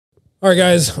All right,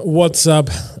 guys, what's up?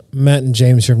 Matt and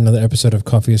James here from another episode of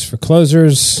Coffee is for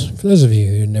Closers. For those of you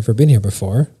who've never been here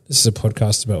before, this is a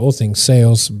podcast about all things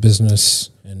sales, business,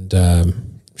 and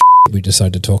we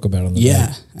decide to talk about on the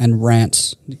night. And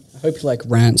rants. I hope you like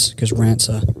rants, because rants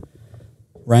are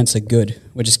good.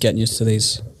 We're just getting used to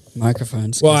these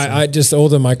microphones. Well, I just, all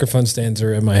the microphone stands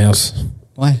are in my house.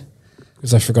 Why?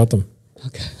 Because I forgot them.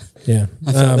 Okay. Yeah.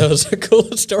 I thought there was a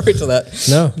cool story to that.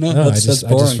 No, I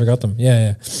just forgot them.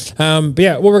 Yeah. But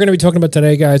yeah, what we're going to be talking about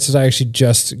today, guys, is I actually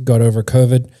just got over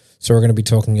COVID. So we're going to be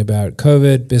talking about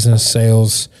COVID, business,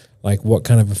 sales, like what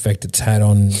kind of effect it's had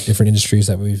on different industries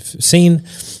that we've seen,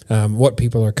 what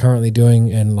people are currently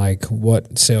doing, and like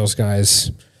what sales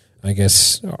guys, I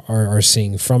guess, are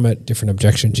seeing from it, different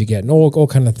objections you get, and all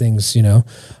kind of things, you know.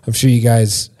 I'm sure you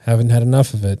guys haven't had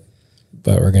enough of it.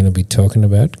 But we're going to be talking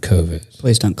about COVID.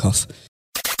 Please don't cough.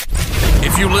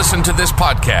 If you listen to this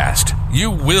podcast, you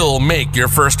will make your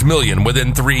first million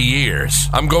within 3 years.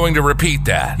 I'm going to repeat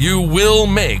that. You will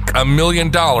make $1 million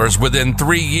within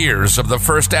 3 years of the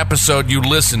first episode you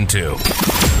listen to.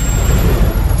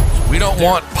 We don't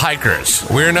want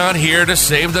pikers. We're not here to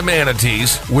save the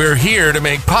manatees. We're here to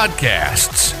make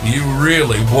podcasts. You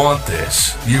really want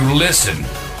this. You listen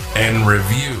and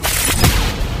review.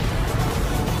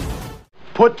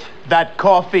 Put that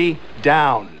coffee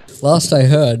down. Last I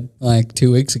heard, like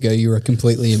 2 weeks ago, you were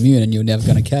completely immune and you were never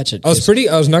going to catch it. I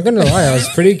was not going to lie. I was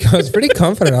pretty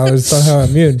confident I was somehow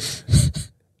immune.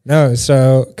 No,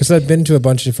 so, because I've been to a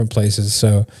bunch of different places.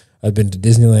 So I've been to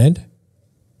Disneyland,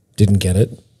 didn't get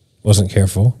it, wasn't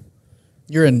careful.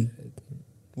 You're in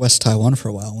West Taiwan for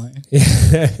a while, weren't you?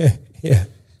 Yeah.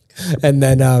 And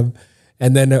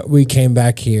then we came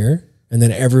back here. And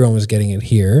then everyone was getting it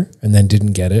here and then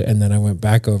didn't get it. And then I went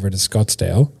back over to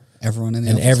Scottsdale. Everyone in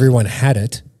the office. Everyone had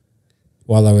it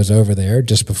while I was over there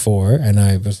just before. And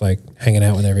I was like hanging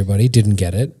out with everybody, didn't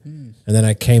get it. And then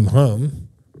I came home,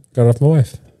 got it off my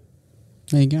wife.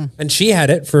 There you go. And she had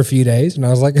it for a few days. And I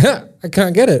was like, I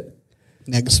can't get it.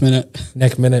 Next minute, I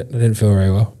didn't feel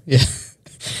very well. Yeah.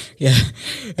 Yeah.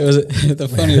 It was the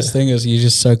funniest thing is you're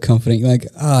just so confident. You're like,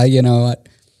 you know what?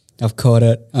 I've caught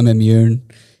it. I'm immune.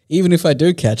 Even if I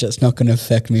do catch it, it's not going to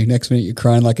affect me. Next minute, you're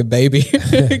crying like a baby.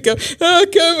 Go,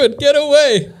 COVID, get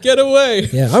away.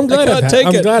 Yeah, I'm glad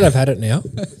I've had it now.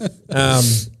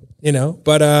 You know,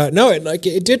 but no,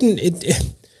 it didn't.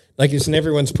 Like it's in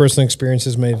everyone's personal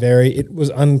experiences may vary. It was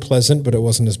unpleasant, but it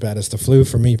wasn't as bad as the flu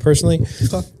for me personally.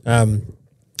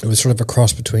 It was sort of a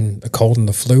cross between a cold and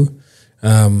the flu.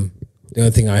 The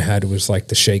only thing I had was like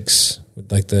the shakes,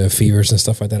 with like the fevers and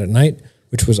stuff like that at night,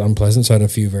 which was unpleasant. So I had a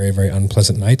few very, very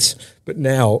unpleasant nights. But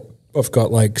now I've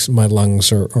got like my lungs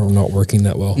are not working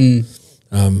that well.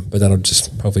 But that'll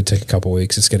just hopefully take a couple of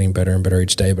weeks. It's getting better and better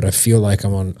each day. But I feel like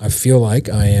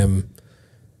I am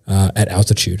at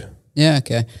altitude. Yeah,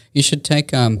 okay. You should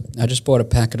take, I just bought a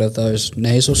packet of those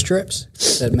nasal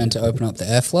strips that are meant to open up the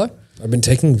airflow. I've been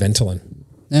taking Ventolin.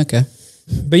 Okay.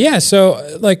 But yeah,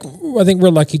 so like I think we're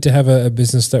lucky to have a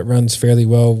business that runs fairly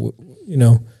well, you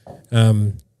know,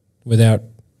 without,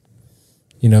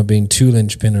 you know, being too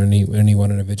linchpin on any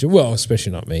one individual. Well,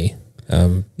 especially not me.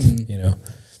 You know,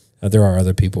 there are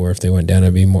other people where if they went down,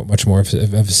 it'd be much more of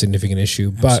a significant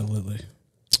issue. Absolutely.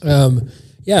 But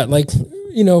yeah, like,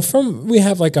 you know, we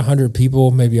have like 100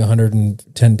 people, maybe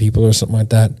 110 people or something like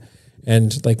that.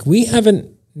 And like, we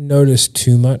haven't noticed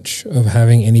too much of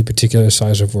having any particular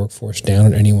size of workforce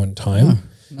down at any one time.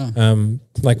 No.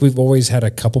 Like we've always had a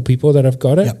couple people that have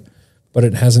got it. Yep. But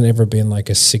it hasn't ever been like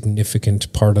a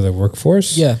significant part of the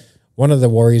workforce. Yeah. One of the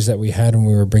worries that we had when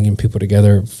we were bringing people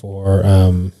together for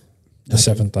the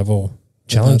 7th level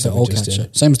challenge that we just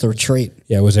did. Same as the retreat.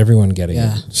 Yeah, it was everyone getting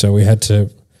it. So we had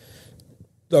to,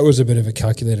 that was a bit of a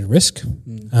calculated risk.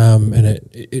 And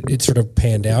it sort of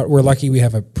panned out. We're lucky we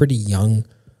have a pretty young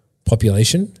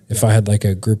population. If I had like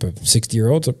a group of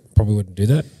 60-year-olds, I probably wouldn't do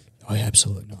that. Oh, yeah,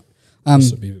 absolutely not.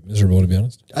 This would be miserable, to be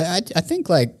honest. I think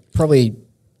like probably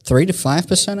 3 to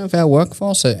 5% of our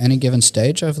workforce at any given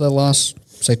stage over the last,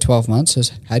 say, 12 months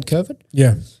has had COVID.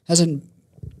 Yeah. Hasn't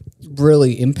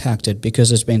really impacted because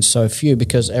there's been so few,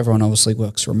 because everyone obviously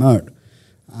works remote.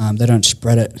 They don't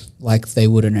spread it like they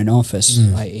would in an office,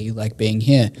 i.e. like being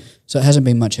here. So it hasn't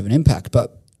been much of an impact.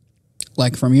 But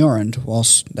like from your end,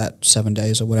 whilst that 7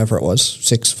 days or whatever it was,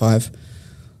 6, 5,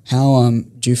 how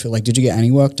do you feel? Like, did you get any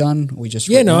work done?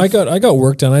 I got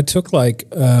work done. I took like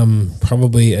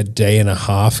probably a day and a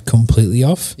half completely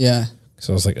off. Yeah.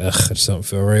 So I was like, I just don't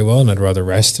feel very well, and I'd rather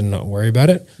rest and not worry about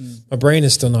it. My brain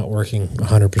is still not working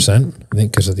 100%, I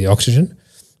think, because of the oxygen.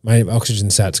 My oxygen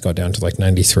sats got down to like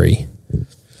 93,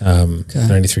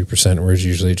 93%, whereas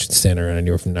usually it should stand around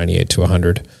anywhere from 98 to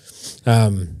 100.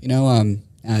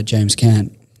 James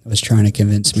Cant was trying to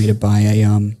convince me to buy a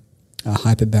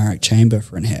hyperbaric chamber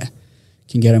for an hair.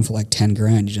 You can get them for like 10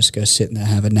 grand. You just go sit in there,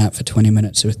 have a nap for 20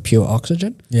 minutes with pure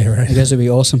oxygen. Yeah, right. He goes, it'd be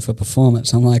awesome for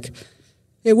performance. I'm like,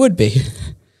 it would be.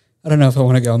 I don't know if I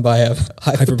want to go and buy a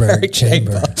hyperbaric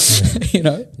chamber.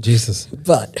 Yeah. Jesus.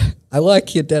 But I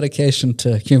like your dedication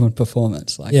to human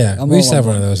performance. Like, we used to have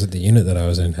one of those at the unit that I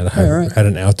was in. Had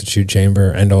an altitude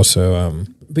chamber, and also,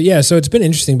 but yeah. So it's been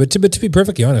interesting. But to be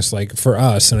perfectly honest, like for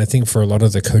us, and I think for a lot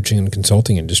of the coaching and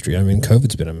consulting industry, I mean,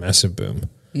 COVID's been a massive boom.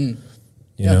 You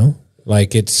know,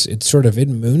 like it's sort of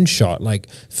moonshot. Like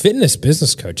fitness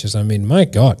business coaches. I mean, my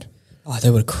God. Oh, they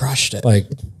would have crushed it. Like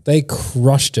they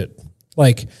crushed it.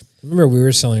 Like. Remember, we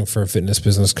were selling for a fitness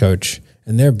business coach,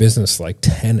 and their business like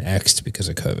 10x'd because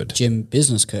of COVID. Gym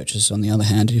business coaches, on the other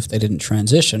hand, if they didn't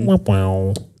transition.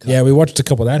 Wow. Yeah, we watched a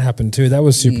couple that happen too. That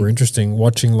was super interesting.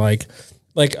 Watching so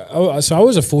I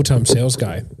was a full-time sales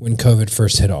guy when COVID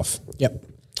first hit off. Yep.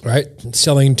 Right,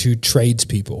 selling to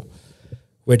tradespeople,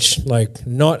 which like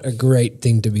not a great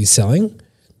thing to be selling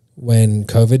when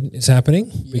COVID is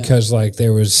happening because like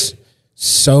there was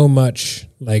so much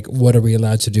like what are we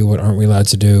allowed to do, what aren't we allowed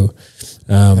to do.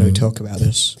 How do we talk about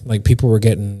this? Like people were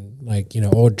getting like,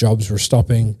 all jobs were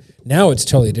stopping. Now it's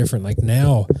totally different. Like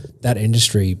now that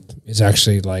industry is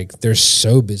actually like they're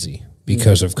so busy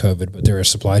because of COVID, but there are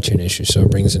supply chain issues, so it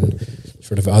brings in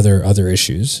sort of other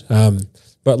issues.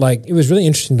 But like it was really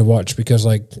interesting to watch because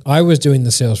like I was doing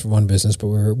the sales for one business, but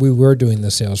we were doing the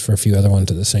sales for a few other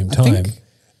ones at the same time.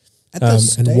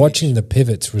 And watching the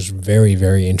pivots was very,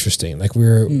 very interesting. Like we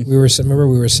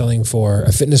were selling for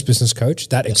a fitness business coach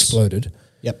that exploded.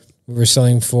 Yep. We were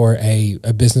selling for a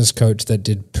business coach that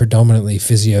did predominantly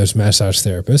physios, massage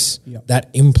therapists. Yep.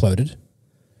 That imploded.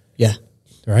 Yeah.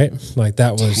 Right. Like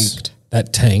that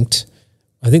tanked.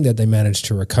 I think that they managed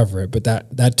to recover it, but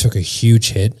that took a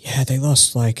huge hit. Yeah. They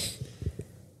lost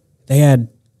they had,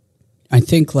 I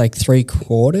think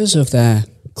 3/4 of their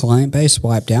client base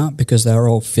wiped out because they were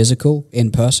all physical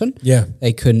in person. Yeah.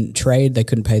 They couldn't trade, they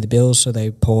couldn't pay the bills, so they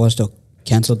paused or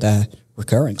cancelled their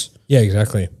recurrings. Yeah,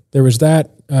 exactly. There was that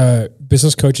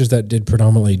business coaches that did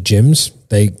predominantly gyms,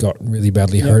 they got really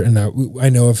badly hurt, and I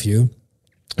know a few,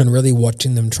 and really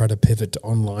watching them try to pivot to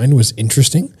online was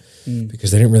interesting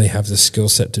because they didn't really have the skill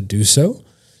set to do so,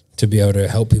 to be able to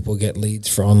help people get leads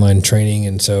for online training,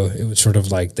 and so it was sort of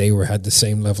like they had the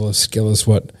same level of skill as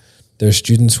what their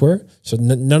students were. So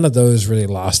none of those really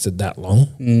lasted that long,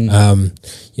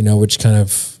 which kind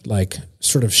of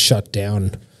sort of shut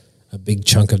down a big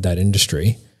chunk of that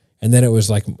industry. And then it was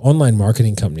like online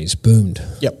marketing companies boomed.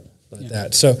 Yep.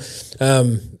 That. So,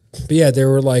 but yeah, there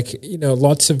were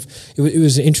lots of, it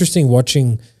was interesting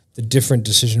watching the different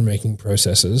decision-making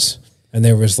processes. And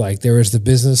there was the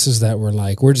businesses that were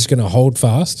like, we're just going to hold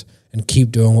fast and keep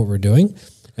doing what we're doing.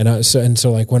 And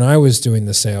so when I was doing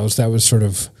the sales, that was sort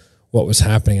of what was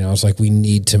happening. And I was like, we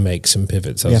need to make some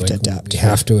pivots. We have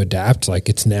to adapt. Like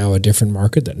it's now a different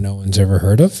market that no one's ever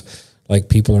heard of. Like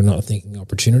people are not thinking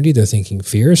opportunity, they're thinking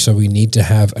fear. So we need to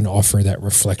have an offer that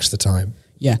reflects the time.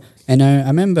 Yeah. And I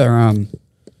remember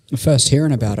first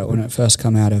hearing about it when it first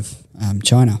came out of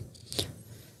China.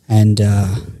 And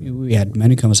we had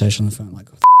many conversations on the phone, like,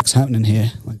 what the f***'s happening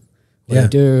here? Like, what do we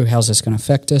do? How's this going to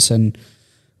affect us? And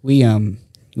we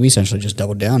essentially just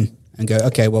doubled down and go,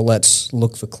 okay, well, let's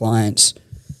look for clients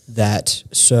that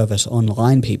service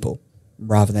online people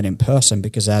rather than in person,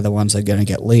 because they're the ones that are going to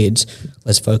get leads.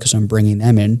 Let's focus on bringing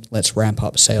them in. Let's ramp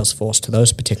up Salesforce to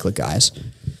those particular guys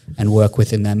and work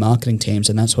within their marketing teams.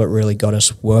 And that's what really got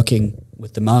us working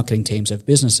with the marketing teams of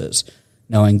businesses,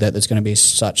 knowing that there's going to be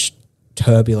such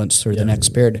turbulence through the next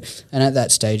period. And at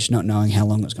that stage, not knowing how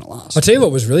long it's going to last. I'll tell you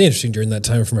what was really interesting during that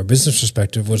time from a business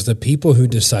perspective was the people who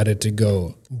decided to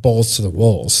go balls to the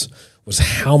walls was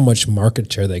how much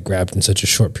market share they grabbed in such a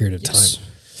short period of time.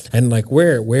 And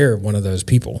we're one of those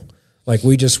people. Like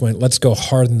we just went, let's go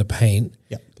hard in the paint.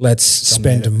 Yep. Let's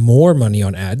spend more money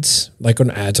on ads,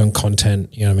 on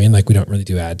content. You know what I mean? Like we don't really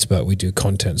do ads, but we do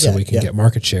content so we can get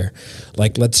market share.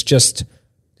 Like let's just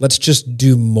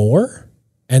do more.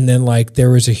 And then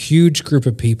there was a huge group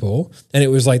of people, and it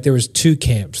was there was two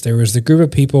camps. There was the group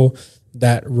of people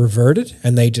that reverted,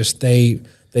 and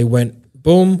they went,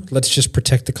 boom, let's just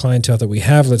protect the clientele that we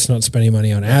have. Let's not spend any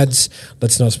money on ads.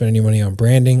 Let's not spend any money on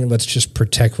branding. Let's just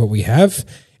protect what we have.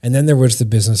 And then there was the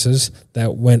businesses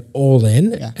that went all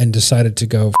in and decided to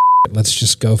go, let's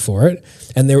just go for it.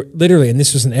 And they're literally, and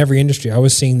this was in every industry. I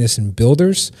was seeing this in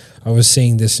builders. I was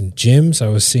seeing this in gyms. I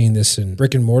was seeing this in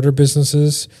brick and mortar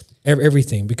businesses.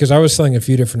 Everything, because I was selling a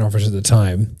few different offers at the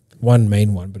time, one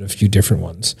main one, but a few different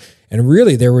ones. And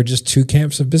really, there were just two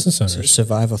camps of business owners.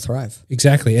 Survive or thrive.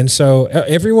 Exactly. And so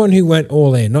everyone who went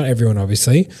all in, not everyone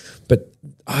obviously, but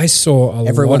I saw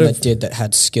everyone that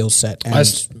had skill set.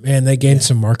 And they gained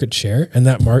some market share, and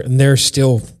and they're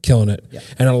still killing it. Yeah.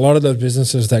 And a lot of those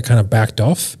businesses that kind of backed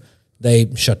off,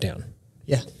 they shut down.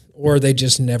 Yeah. Or they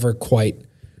just never quite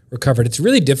recovered. It's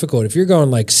really difficult if you're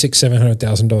going like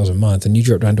 $600,000-$700,000 a month and you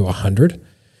drop down to 100.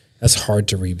 That's hard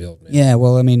to rebuild, man. Yeah.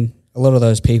 Well, I mean, a lot of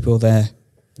those people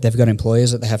they've got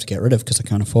employers that they have to get rid of because they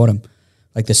can't afford them.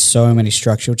 Like there's so many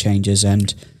structural changes,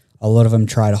 and a lot of them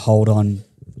try to hold on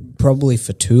probably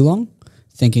for too long,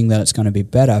 thinking that it's going to be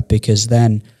better, because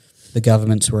then the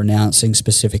governments were announcing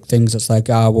specific things. It's like,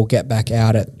 we'll get back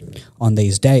out on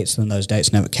these dates, and those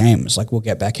dates never came. It's like, we'll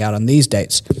get back out on these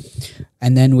dates.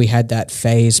 And then we had that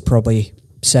phase probably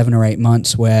 7 or 8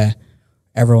 months where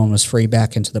everyone was free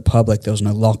back into the public. There was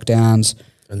no lockdowns.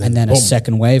 And then a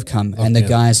second wave come. And the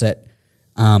guys that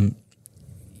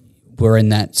were in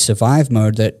that survive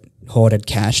mode that hoarded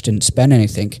cash, didn't spend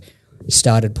anything,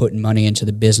 started putting money into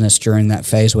the business during that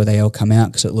phase where they all come out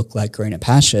because it looked like greener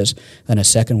pastures. Then a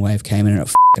second wave came in and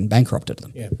it fucking bankrupted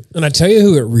them. Yeah. And I tell you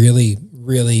who it really,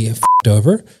 really f***ed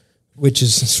over, which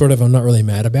is sort of I'm not really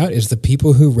mad about, is the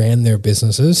people who ran their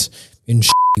businesses in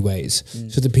shitty ways.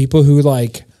 So the people who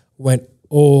like went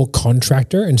all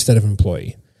contractor instead of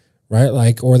employee, right?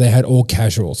 Like, or they had all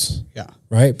casuals. Yeah.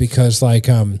 Right? Because like,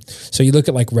 so you look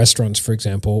at like restaurants, for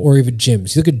example, or even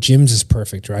gyms. You look at gyms as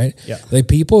perfect, right? Yeah. Like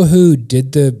people who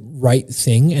did the right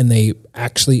thing and they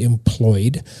actually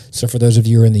employed. So for those of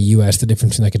you who are in the US, the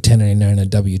difference between like a 1099 and a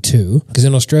W-2, because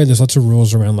in Australia, there's lots of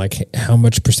rules around like how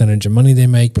much percentage of money they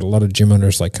make, but a lot of gym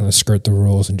owners like kind of skirt the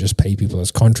rules and just pay people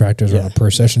as contractors on a per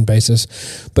session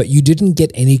basis. But you didn't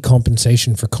get any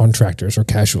compensation for contractors or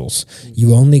casuals.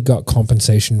 You only got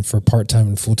compensation for part-time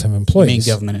and full-time employees.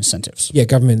 I mean government incentives. Yeah,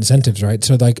 government incentives, right?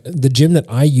 So like the gym that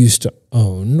I used to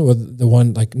own, or the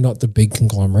one like not the big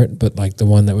conglomerate, but like the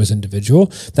one that was individual,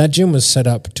 that gym was set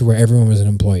up to where everyone was an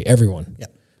employee, everyone. Yeah.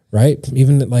 Right?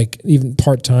 Even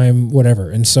part-time,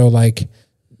 whatever. And so like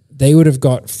they would have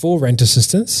got full rent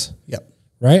assistance. Yep.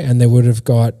 Right? And they would have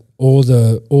got all of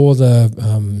the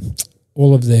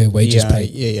wages paid.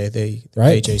 Yeah, the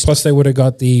right? AJs. Plus they would have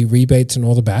got the rebates and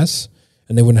all the BAS,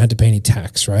 and they wouldn't have had to pay any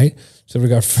tax, right? So we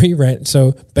got free rent.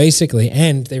 So basically,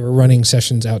 and they were running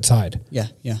sessions outside. Yeah.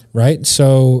 Right?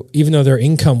 So even though their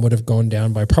income would have gone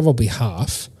down by probably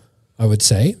half, I would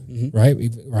say,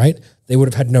 right? They would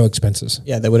have had no expenses.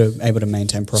 Yeah, they would have been able to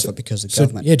maintain profit because of the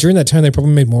government. Yeah, during that time, they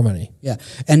probably made more money. Yeah,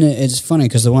 and it's funny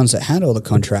because the ones that had all the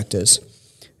contractors,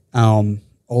 all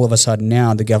of a sudden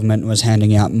now the government was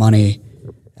handing out money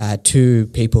to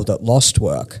people that lost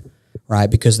work, right?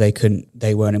 Because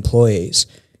they weren't employees.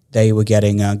 They were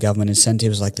getting government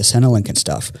incentives like the Centrelink and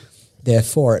stuff.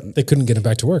 Therefore, they couldn't get it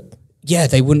back to work. Yeah,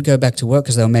 they wouldn't go back to work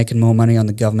because they were making more money on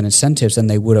the government incentives than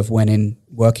they would have went in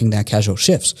working their casual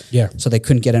shifts. Yeah. So they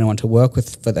couldn't get anyone to work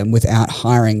for them without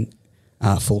hiring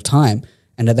full time.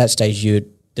 And at that stage,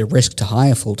 the risk to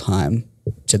hire full time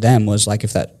to them was like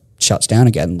if that shuts down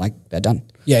again, like they're done.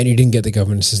 Yeah, and you didn't get the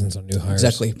government assistance on new hires.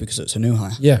 Exactly, because it's a new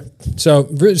hire. Yeah. So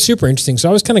super interesting. So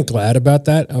I was kind of glad about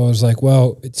that. I was like,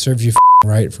 well, it serves you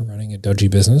right for running a dodgy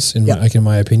business, in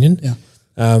my opinion. Yeah.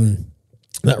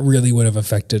 That really would have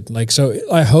affected, like, so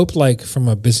I hope, like, from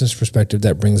a business perspective,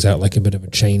 that brings out like a bit of a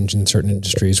change in certain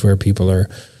industries where people are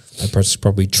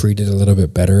probably treated a little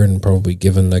bit better and probably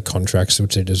given the contracts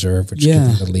which they deserve, which give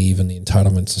them the leave and the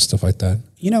entitlements and stuff like that.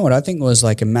 You know what I think was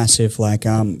like a massive like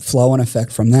flow-on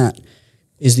effect from that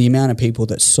is the amount of people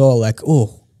that saw like,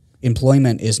 oh,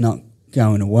 employment is not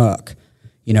going to work.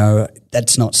 You know,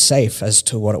 that's not safe as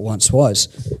to what it once was.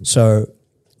 So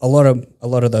a lot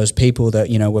of those people that,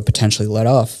 you know, were potentially let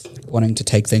off, wanting to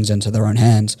take things into their own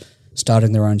hands,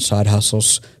 starting their own side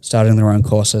hustles, starting their own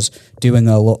courses, doing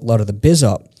a lot of the biz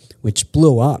op, which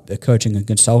blew up, the coaching and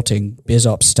consulting biz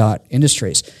op start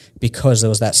industries, because there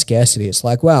was that scarcity. It's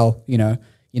like, well, you know,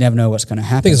 you never know what's going to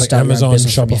happen. Things like Amazon,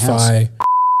 Shopify,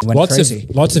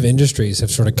 lots of industries have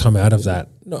sort of come out of that.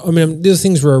 I mean, these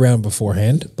things were around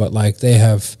beforehand, but like they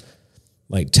have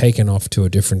like taken off to a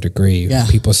different degree. Yeah.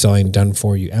 People selling done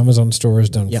for you. Amazon stores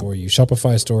done for you.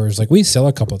 Shopify stores. Like we sell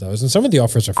a couple of those and some of the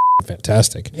offers are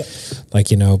fantastic. Yeah. Like,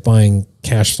 you know, buying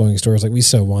cash flowing stores. Like we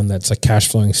sell one that's a cash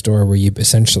flowing store where you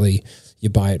essentially you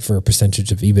buy it for a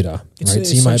percentage of EBITDA, right?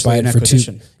 So you might buy it for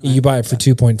you buy it for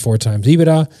 2.4 times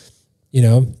EBITDA. You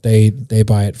know, they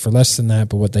buy it for less than that,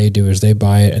 but what they do is they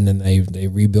buy it and then they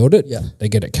rebuild it. Yeah. They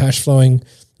get it cash flowing.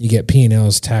 You get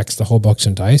P&Ls, tax, the whole box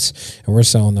and dice, and we're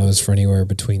selling those for anywhere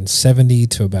between $70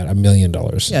 to about $1 million.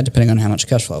 Yeah, depending on how much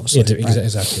cash flow. Exactly,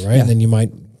 right? Yeah. And then you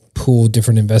might pool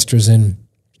different investors in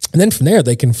And then from there,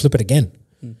 they can flip it again.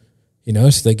 You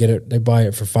know, so they buy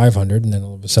it for 500, and then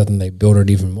all of a sudden they build it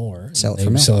even more. Sell it they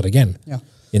for more. sell it again. Yeah.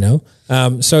 You know,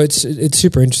 so it's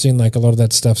super interesting. Like a lot of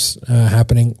that stuff's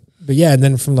happening. But yeah, and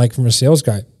then from a sales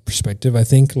guy perspective, I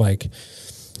think like,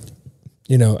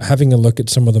 you know, having a look at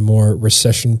some of the more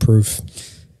recession-proof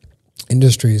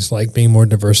industries, like being more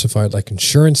diversified, like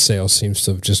insurance sales seems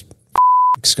to have just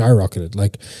skyrocketed.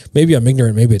 Like maybe I'm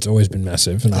ignorant, maybe it's always been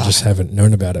massive, and I just haven't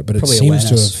known about it. But it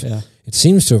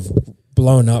seems to have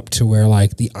blown up to where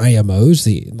like the IMOs,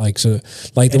 the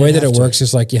way that it works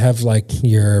is like you have like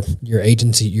your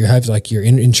agency, you have like your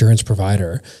insurance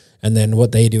provider. And then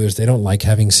what they do is they don't like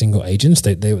having single agents.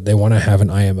 They want to have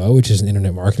an IMO, which is an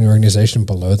internet marketing organization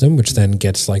below them, which then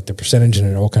gets like the percentage, and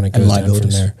it all kind of goes down from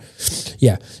there.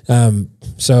 Yeah.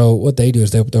 So what they do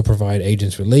is they'll provide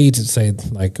agents with leads. Let's say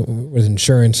like with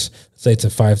insurance, let's say it's a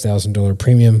 $5,000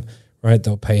 premium, right?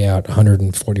 They'll pay out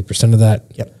 140% of that.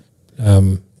 Yep.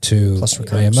 To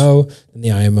IMO, and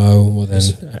the IMO will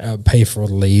then pay for all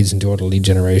the leads and do all the lead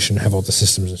generation, have all the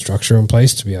systems and structure in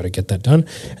place to be able to get that done.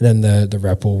 And then the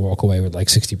rep will walk away with like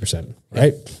 60%,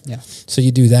 right? Yeah. So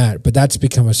you do that, but that's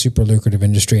become a super lucrative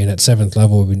industry. And at 7th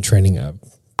level, we've been training a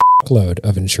load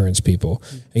of insurance people.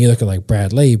 And you look at like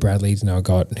Brad Lee. Brad Lee's now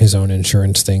got his own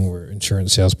insurance thing where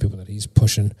insurance salespeople that he's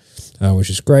pushing, which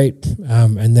is great.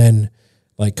 And then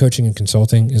like coaching and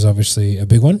consulting is obviously a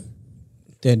big one.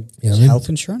 Health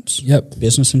insurance, yep,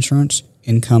 business insurance,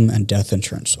 income and death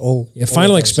insurance.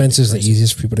 Final expense is the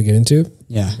easiest for people to get into.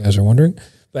 Yeah, you guys are wondering.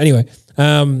 But anyway,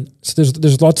 so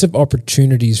there's lots of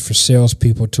opportunities for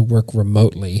salespeople to work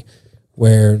remotely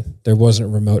where there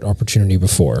wasn't remote opportunity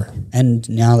before. And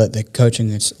now that the coaching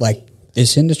is like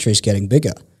this industry is getting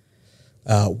bigger,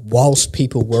 whilst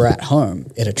people were at home,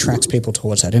 it attracts people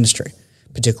towards that industry.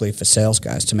 Particularly for sales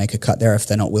guys to make a cut there if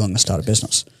they're not willing to start a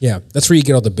business. Yeah, that's where you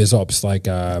get all the biz ops like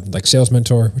Sales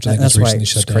Mentor, which I think was recently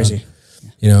shut down. Crazy.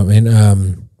 You know,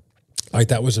 and like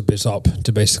that was a biz op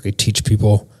to basically teach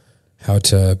people how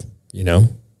to, you know,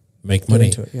 make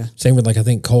money. Same with like I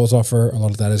think Cole's offer. A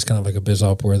lot of that is kind of like a biz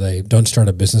op where they don't start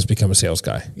a business, become a sales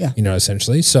guy. Yeah, you know,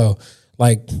 essentially. So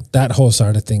like that whole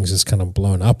side of things is kind of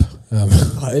blown up.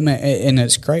 And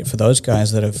it's great for those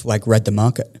guys that have like read the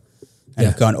market. And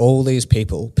have gone, all these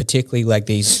people, particularly like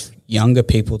these younger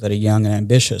people that are young and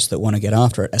ambitious that want to get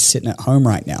after it, are sitting at home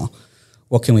right now.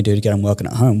 What can we do to get them working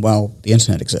at home? Well, the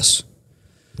internet exists.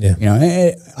 Yeah. You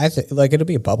know, I think like it'll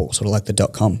be a bubble, sort of like the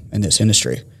 .com in this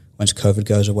industry. Once COVID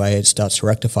goes away, it starts to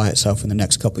rectify itself in the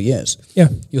next couple of years. Yeah.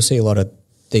 You'll see a lot of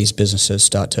these businesses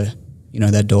start to, you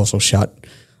know, their doors will shut.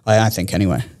 I think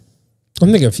anyway. I'm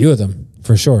thinking a few of them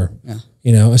for sure. Yeah.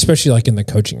 You know, especially like in the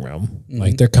coaching realm, mm-hmm.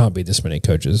 like there can't be this many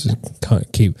coaches. It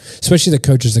can't keep, especially the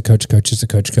coaches,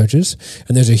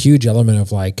 and there's a huge element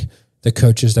of like the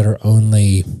coaches that are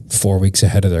only 4 weeks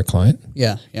ahead of their client.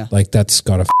 Yeah. Like that's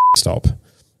got to stop.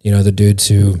 You know, the dudes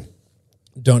who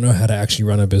don't know how to actually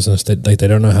run a business, that like they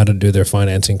don't know how to do their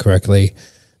financing correctly.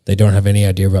 They don't have any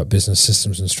idea about business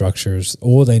systems and structures.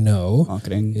 All they know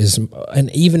marketing is,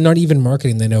 and even not even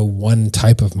marketing, they know one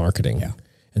type of marketing. Yeah.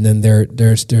 And then they're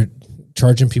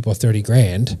charging people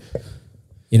 $30,000.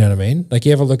 You know what I mean? Like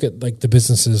you have a look at like the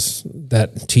businesses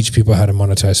that teach people how to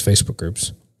monetize Facebook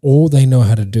groups. All they know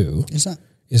how to do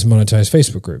is monetize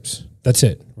Facebook groups. That's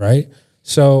it, right?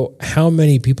 So how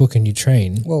many people can you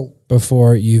train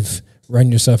before you've run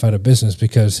yourself out of business?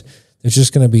 Because there's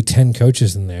just going to be 10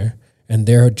 coaches in there, and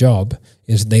their job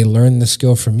is they learn the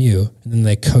skill from you and then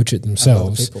they coach it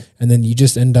themselves. And then you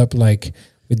just end up like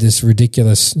with this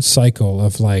ridiculous cycle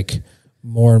of like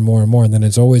more and more and more. And then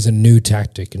it's always a new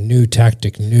tactic. And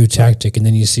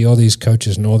then you see all these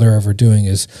coaches and all they're ever doing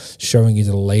is showing you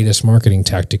the latest marketing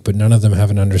tactic, but none of them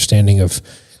have an understanding of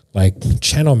like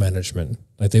channel management.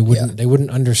 Like they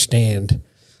wouldn't understand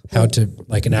how to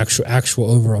like an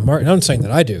actual overall market. I'm saying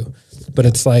that I do, but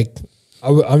it's like,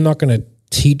 I'm not going to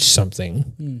teach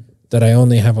something that I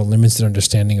only have a limited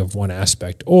understanding of one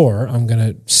aspect, or I'm going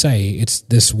to say it's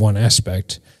this one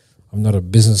aspect. I'm not a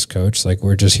business coach. Like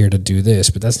we're just here to do this,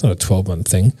 but that's not a 12-month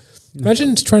thing.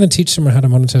 Imagine trying to teach someone how to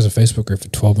monetize a Facebook group for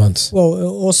 12 months. Well,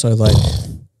 also like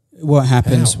what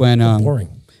happens when, boring.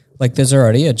 Like there's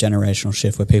already a generational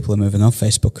shift where people are moving off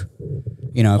Facebook.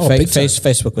 You know,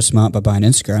 Facebook was smart by buying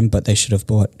Instagram, but they should have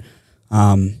bought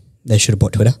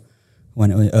Twitter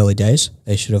when it was early days.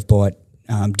 They should have bought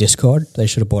Discord. They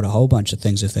should have bought a whole bunch of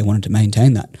things if they wanted to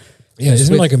maintain that. Yeah,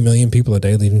 isn't like 1 million people a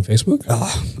day leaving Facebook?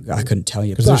 Oh, I couldn't tell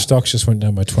you. Because their stocks just went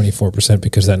down by 24%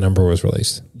 because that number was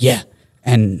released. Yeah,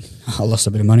 and I lost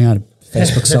a bit of money out of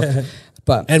Facebook stock.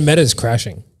 And Meta's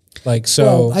crashing. Like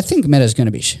so, I think Meta's going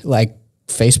to be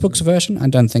Facebook's version, I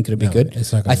don't think it'll be good.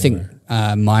 It's not I think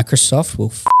Microsoft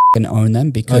will f***ing own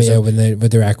them because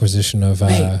with their acquisition of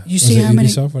you see how many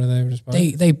Ubisoft, what did they just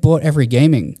buy? they bought every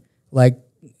gaming. Like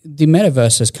the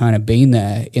metaverse has kind of been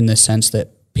there in the sense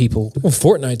that people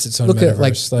Fortnite's its own look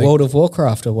metaverse. at like World of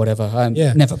Warcraft or whatever.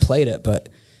 I've never played it, but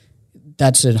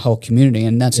that's a whole community,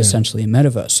 and that's essentially a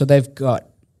metaverse. So they've got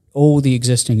all the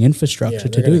existing infrastructure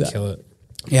to do that. Kill it.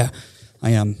 Yeah,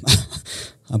 I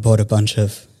I bought a bunch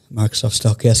of Microsoft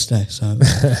stock yesterday, so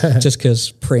just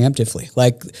because preemptively,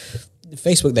 like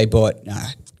Facebook, they bought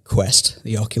Quest,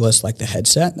 the Oculus, like the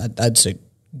headset. That's a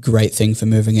great thing for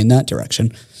moving in that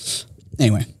direction.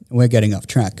 Anyway, we're getting off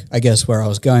track. I guess where I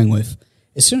was going with,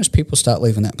 as soon as people start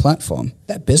leaving that platform,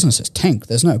 that business is tanked.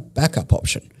 There's no backup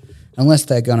option unless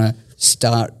they're going to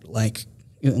start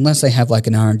unless they have like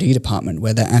an R&D department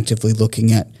where they're actively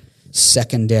looking at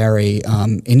secondary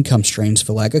income streams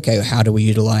for like, okay, how do we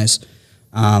utilize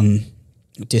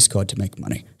Discord to make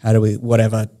money? How do we,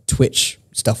 whatever, Twitch,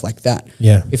 stuff like that.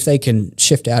 Yeah. If they can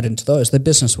shift out into those, the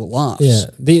business will last. Yeah.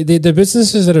 The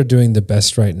businesses that are doing the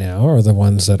best right now are the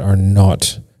ones that are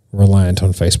not reliant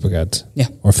on Facebook ads. Yeah.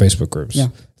 Or Facebook groups. Yeah.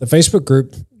 The Facebook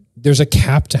group, there's a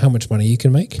cap to how much money you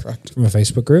can make from a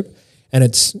Facebook group. And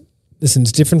it's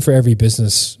different for every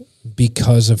business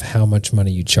because of how much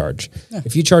money you charge. Yeah.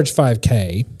 If you charge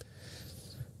 $5,000,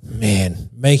 man,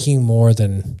 making more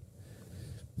than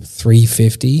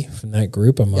 $350 from that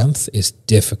group a month is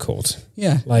difficult.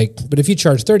 Yeah. But if you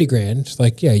charge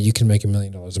 $30,000, you can make $1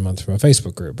 million a month from a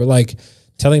Facebook group. But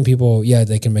telling people,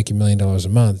 they can make $1 million a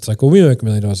month. It's like, well, we make $1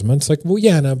 million a month. It's like, well,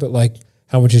 yeah, no, but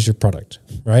how much is your product,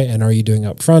 right? And are you doing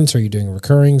upfronts? Are you doing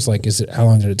recurrings? How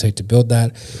long did it take to build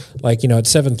that? At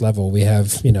 7th level, we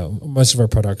have, most of our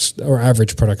products, our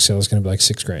average product sale is going to be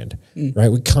 $6,000, right?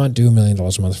 We can't do $1 million a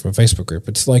month from a Facebook group.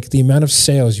 It's the amount of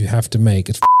sales you have to make.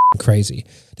 It's crazy.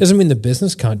 Doesn't mean the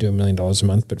business can't do $1 million a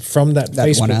month, but from that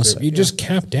Facebook group, you just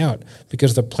capped out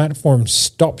because the platform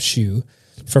stops you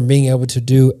from being able to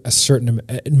do a certain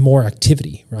more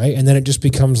activity, right? And then it just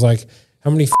becomes how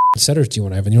many setters do you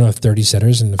want to have? And you don't have 30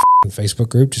 setters in the Facebook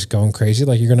group just going crazy.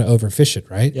 You're going to overfish it,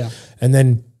 right? Yeah. And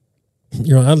then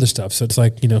you're on other stuff. So it's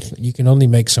you can only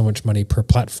make so much money per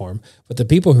platform. But the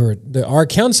people our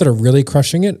accounts that are really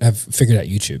crushing it have figured out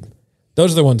YouTube.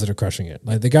 Those are the ones that are crushing it.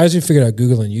 The guys who figured out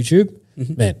Google and YouTube,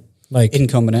 man, in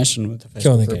combination with the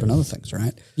Facebook group and other things,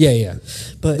 right? Yeah, yeah.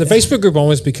 But the Facebook group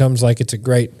almost becomes it's a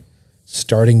great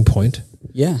starting point.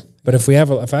 Yeah. But if I have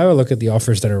a look at the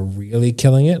offers that are really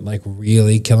killing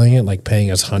it, paying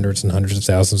us hundreds and hundreds of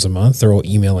thousands a month, they're all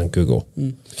email and Google.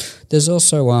 There's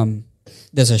also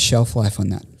there's a shelf life on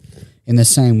that. In the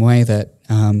same way that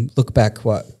look back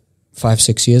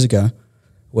 5-6 years ago,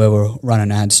 where we're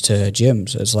running ads to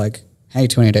gyms. It's hey,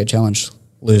 20-day challenge,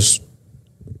 lose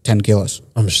 10 kilos.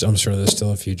 I'm sure there's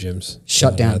still a few gyms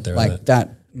shut down.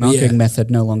 That marketing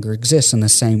method no longer exists in the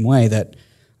same way that.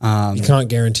 You can't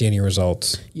guarantee any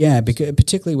results. Yeah, because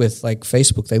particularly with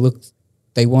Facebook,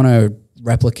 they want to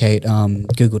replicate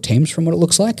Google Teams from what it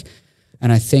looks like,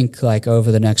 and I think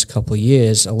over the next couple of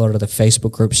years, a lot of the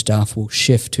Facebook group stuff will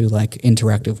shift to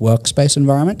interactive workspace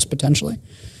environments potentially.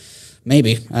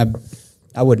 Maybe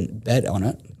I wouldn't bet on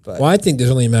it. But I think there's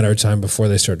only a matter of time before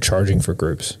they start charging for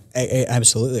groups.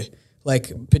 Absolutely,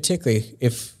 particularly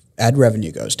if ad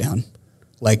revenue goes down,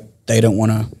 they don't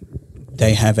want to.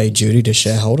 They have a duty to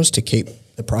shareholders to keep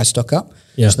the price stock up.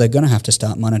 Yeah. So they're going to have to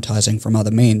start monetizing from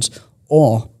other means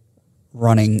or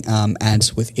running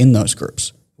ads within those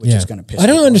groups, which is going to piss I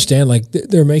don't people understand.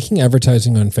 They're making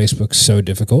advertising on Facebook so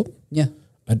difficult. Yeah.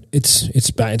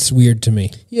 It's bad. It's weird to me.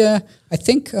 Yeah. I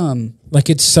think...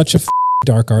 it's such a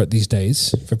dark art these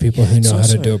days for people who know how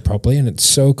to do it properly, and it's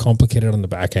so complicated on the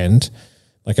back end.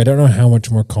 I don't know how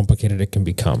much more complicated it can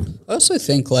become. I also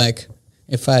think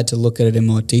if I had to look at it in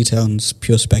more detail and it's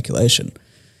pure speculation,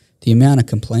 the amount of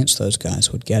complaints those guys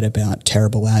would get about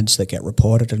terrible ads that get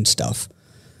reported and stuff.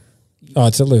 Oh,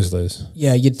 it's a lose-lose.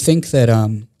 Yeah, you'd think that...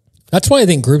 That's why I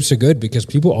think groups are good, because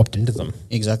people opt into them.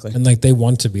 Exactly. And they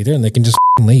want to be there and they can just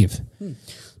leave.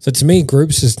 So to me,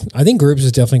 I think groups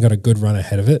has definitely got a good run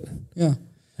ahead of it. Yeah.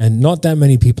 And not that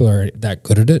many people are that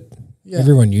good at it. Yeah.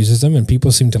 Everyone uses them and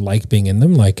people seem to like being in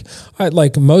them.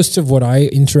 Most of what I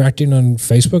interact in on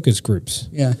Facebook is groups.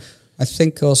 Yeah. I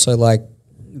think also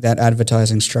that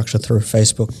advertising structure through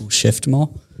Facebook will shift more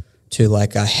to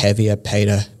a heavier pay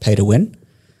to win,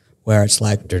 where it's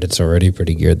Dude, it's already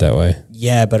pretty geared that way.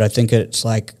 Yeah, but I think it's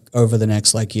over the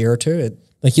next year or two.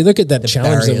 You look at that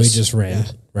challenge that we just ran,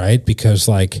 right? Because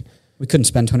we couldn't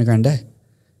spend $20,000 a day.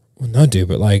 Well, no, dude,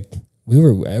 but we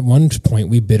were at one point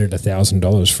we bid at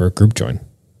 $1,000 for a group join.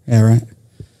 Yeah, right.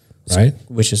 Right?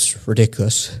 Which is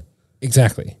ridiculous.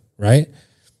 Exactly. Right.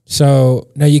 So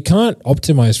now you can't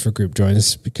optimize for group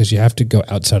joins because you have to go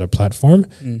outside of platform.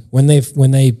 When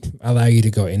they allow you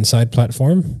to go inside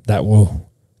platform, that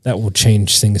will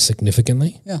change things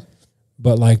significantly. Yeah.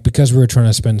 But like, because we were trying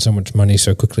to spend so much money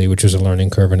so quickly, which was a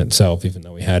learning curve in itself, even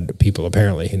though we had people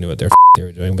apparently who knew what they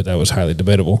were doing, but that was highly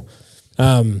debatable,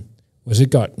 was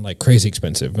it got like crazy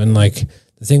expensive. And like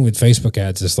the thing with Facebook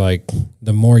ads is like,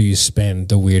 the more you spend,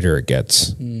 the weirder it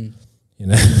gets, you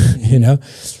know,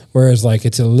 whereas like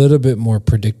it's a little bit more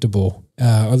predictable,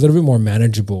 a little bit more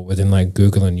manageable within like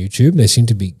Google and YouTube. They seem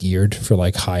to be geared for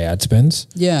like high ad spends.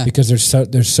 Yeah. Because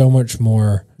there's so much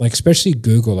more, like especially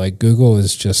Google. Like Google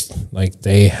is just like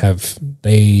they have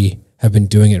been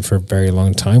doing it for a very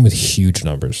long time with huge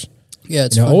numbers. Yeah.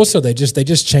 It's also they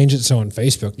just change it so on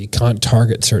Facebook you can't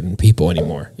target certain people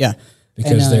anymore. Yeah.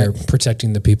 Because they're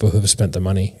protecting the people who have spent the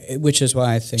money. Which is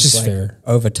why I think Just fair.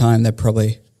 Over time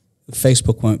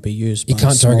Facebook won't be used. You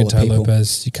can't target Ty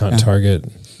Lopez. You can't target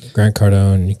Grant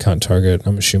Cardone. You can't target,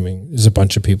 I'm assuming, there's a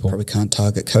bunch of people. Probably can't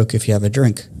target Coke if you have a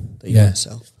drink that you want to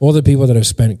sell. All the people that have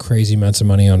spent crazy amounts of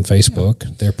money on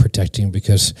Facebook, they're protecting,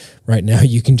 because right now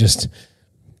you can just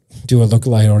do a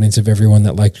lookalike audience of everyone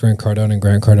that liked Grant Cardone, and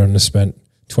Grant Cardone has spent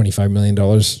 $25 million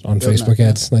on Facebook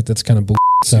ads. Like, that's kind of bull.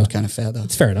 So it's kind of fair, though.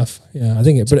 It's fair enough. Yeah, I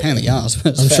think it. But pain in the ass,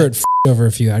 I'm sure it over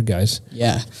a few ad guys.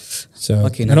 Yeah. So,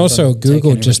 and also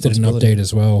Google just did an update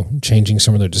as well, changing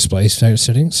some of their display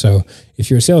settings. So if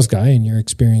you're a sales guy and you're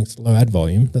experiencing low ad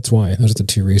volume, that's why. Those are the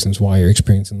two reasons why you're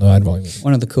experiencing low ad volume.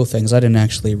 One of the cool things, I didn't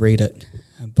actually read it,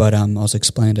 but I was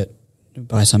explained it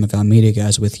by some of our media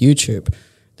guys with YouTube.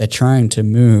 They're trying to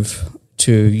move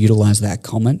to utilize that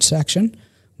comment section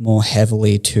more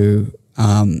heavily to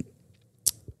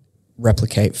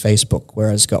replicate Facebook, where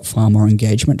it's got far more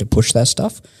engagement to push that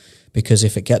stuff. Because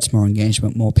if it gets more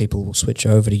engagement, more people will switch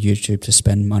over to YouTube to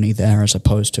spend money there as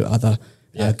opposed to other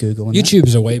Google. And YouTube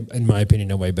is in my opinion,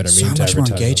 a way better medium to advertise. So much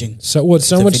more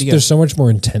engaging. There's so much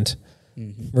more intent.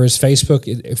 Mm-hmm. Whereas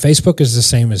Facebook is the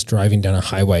same as driving down a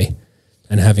highway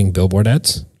and having billboard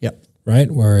ads. Yep. Right.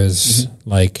 Whereas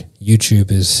like YouTube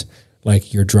is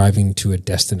like you're driving to a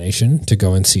destination to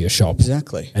go and see a shop.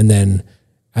 Exactly. And then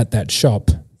at that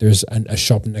shop, there's a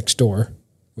shop next door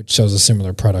which sells a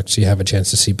similar product, so you have a chance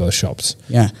to see both shops.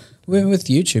 Yeah. With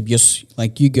YouTube,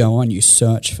 you go on, you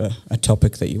search for a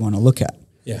topic that you want to look at.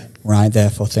 Yeah. Right?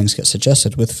 Therefore, things get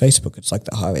suggested. With Facebook, it's like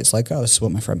the highway. It's like, oh, this is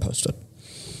what my friend posted.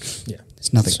 Yeah.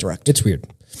 It's nothing direct. It's weird.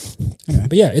 Anyway.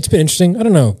 But yeah, it's been interesting. I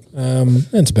don't know.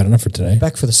 It's about enough for today.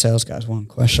 Back for the sales guys, one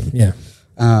question. Yeah.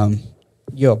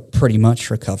 You're pretty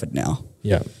much recovered now.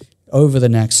 Yeah. Over the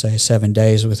next, say, 7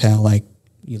 days, with how like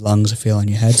your lungs are feeling,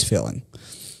 your head's feeling,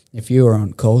 if you were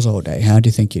on calls all day, how do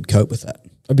you think you'd cope with that?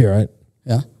 I'd be all right.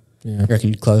 Yeah? Yeah. You reckon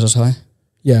you'd close us high?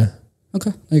 Yeah.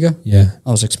 Okay, there you go. Yeah.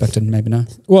 I was expecting maybe no.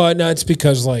 Well, no, it's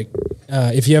because like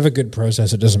if you have a good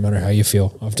process, it doesn't matter how you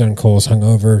feel. I've done calls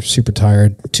hungover, super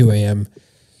tired, 2 a.m.,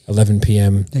 11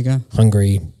 p.m., there you go.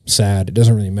 Hungry, sad. It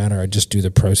doesn't really matter. I just do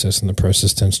the process, and the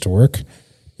process tends to work.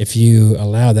 If you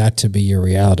allow that to be your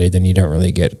reality, then you don't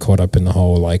really get caught up in the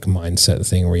whole like mindset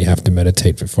thing where you have to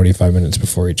meditate for 45 minutes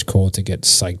before each call to get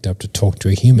psyched up to talk to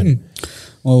a human.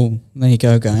 Well, there you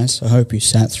go, guys. I hope you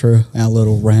sat through our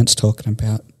little rants talking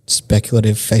about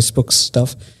speculative Facebook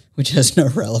stuff, which has no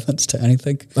relevance to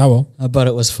anything. Oh, well. But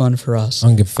it was fun for us. I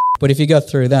don't give a But if you got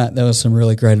through that, there was some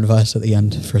really great advice at the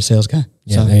end for a sales guy.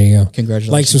 Yeah, so, there you go.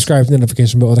 Congratulations. Like, subscribe,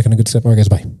 notification bell, all that kind of good stuff. All right, guys,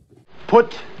 bye.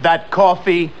 Put that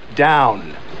coffee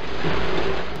down.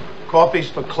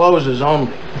 Coffee's for closers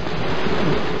only.